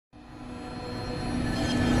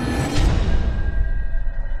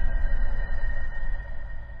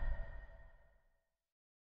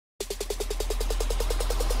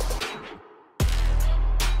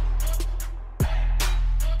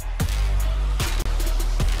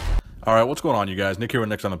All right, what's going on, you guys? Nick here with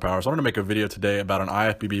Nick's on the Power. So I'm going to make a video today about an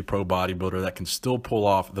IFBB pro bodybuilder that can still pull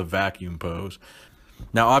off the vacuum pose.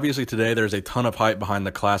 Now, obviously today there's a ton of hype behind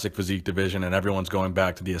the classic physique division, and everyone's going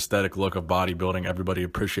back to the aesthetic look of bodybuilding. Everybody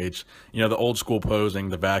appreciates, the old school posing,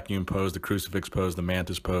 the vacuum pose, the crucifix pose, the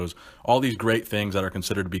mantis pose, all these great things that are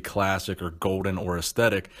considered to be classic or golden or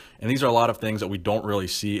aesthetic. And these are a lot of things that we don't really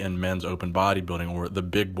see in men's open bodybuilding, or the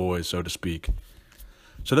big boys, so to speak.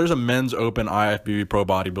 So there's a men's open IFBB pro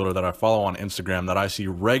bodybuilder that I follow on Instagram that I see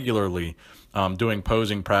regularly doing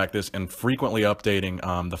posing practice and frequently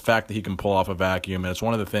updating the fact that he can pull off a vacuum. And it's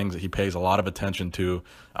one of the things that he pays a lot of attention to.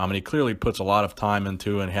 And he clearly puts a lot of time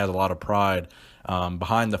into and has a lot of pride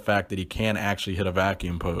behind the fact that he can actually hit a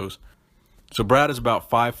vacuum pose. So Brad is about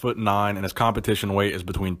 5'9", and his competition weight is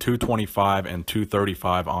between 225 and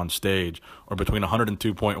 235 on stage, or between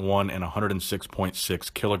 102.1 and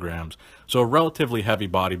 106.6 kilograms. So a relatively heavy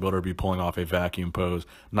bodybuilder to be pulling off a vacuum pose,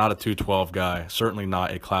 not a 212 guy, certainly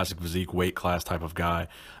not a classic physique weight class type of guy.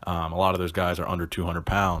 A lot of those guys are under 200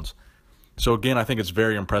 pounds. So again, I think it's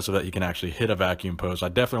very impressive that he can actually hit a vacuum pose. I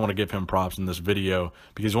definitely want to give him props in this video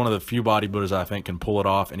because he's one of the few bodybuilders that I think can pull it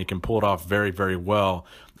off, and he can pull it off very, very well.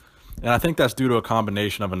 And I think that's due to a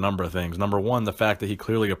combination of a number of things. Number one, the fact that he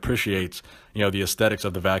clearly appreciates, the aesthetics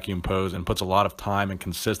of the vacuum pose and puts a lot of time and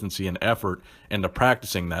consistency and effort into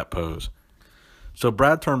practicing that pose. So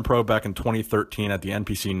Brad turned pro back in 2013 at the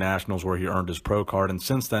NPC Nationals, where he earned his pro card, and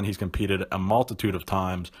since then he's competed a multitude of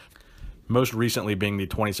times, most recently being the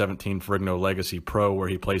 2017 Frigno Legacy Pro, where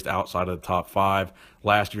he placed outside of the top 5.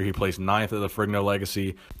 Last year he placed 9th at the Frigno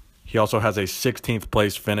Legacy. He also has a 16th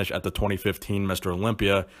place finish at the 2015 Mr.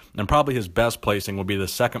 Olympia, and probably his best placing would be the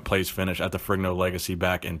 2nd place finish at the Frigno Legacy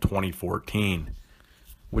back in 2014,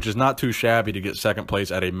 which is not too shabby to get 2nd place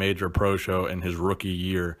at a major pro show in his rookie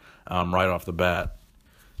year right off the bat.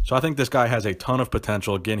 So I think this guy has a ton of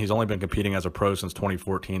potential. Again, he's only been competing as a pro since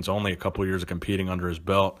 2014, so only a couple of years of competing under his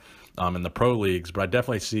belt in the pro leagues. But I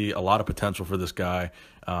definitely see a lot of potential for this guy.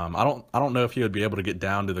 I don't know if he would be able to get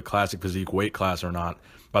down to the classic physique weight class or not,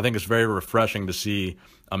 but I think it's very refreshing to see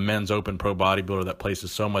a men's open pro bodybuilder that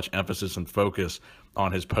places so much emphasis and focus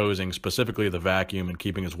on his posing, specifically the vacuum and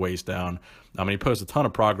keeping his waist down. He posts a ton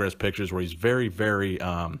of progress pictures where he's very, very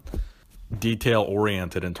detail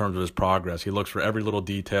oriented in terms of his progress. He looks for every little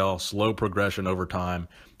detail, slow progression over time.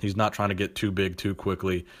 He's not trying to get too big too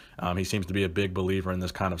quickly. He seems to be a big believer in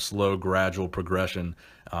this kind of slow, gradual progression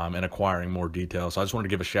and acquiring more detail. So I just wanted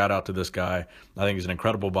to give a shout out to this guy. I think he's an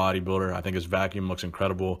incredible bodybuilder. I think his vacuum looks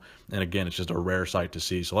incredible. And again, it's just a rare sight to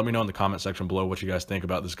see. So let me know in the comment section below what you guys think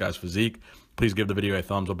about this guy's physique. Please give the video a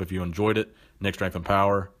thumbs up if you enjoyed it. Nick Strength and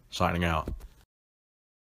Power, signing out.